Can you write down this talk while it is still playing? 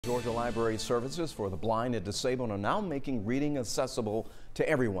Georgia Library Services for the Blind and Disabled are now making reading accessible to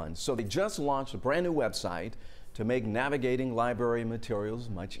everyone. So they just launched a brand new website to make navigating library materials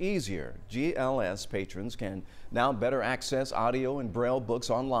much easier. GLS patrons can now better access audio and braille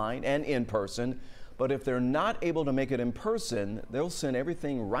books online and in person. But if they're not able to make it in person, they'll send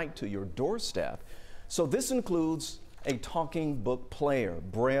everything right to your doorstep. So this includes a talking book player,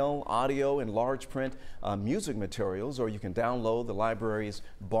 braille, audio, and large print music materials, or you can download the library's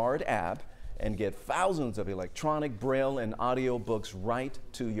Bard app and get thousands of electronic braille and audio books right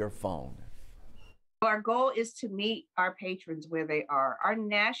to your phone. Our goal is to meet our patrons where they are. Our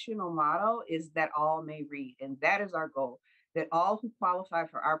national motto is that all may read, and that is our goal, that all who qualify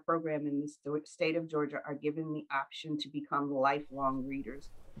for our program in the state of Georgia are given the option to become lifelong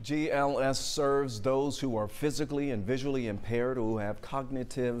readers. GLS serves those who are physically and visually impaired, who have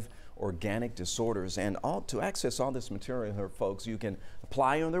cognitive organic disorders. And to access all this material here, folks, you can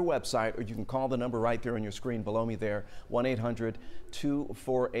apply on their website, or you can call the number right there on your screen below me there,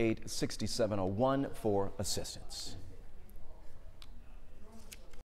 1-800-248-6701 for assistance.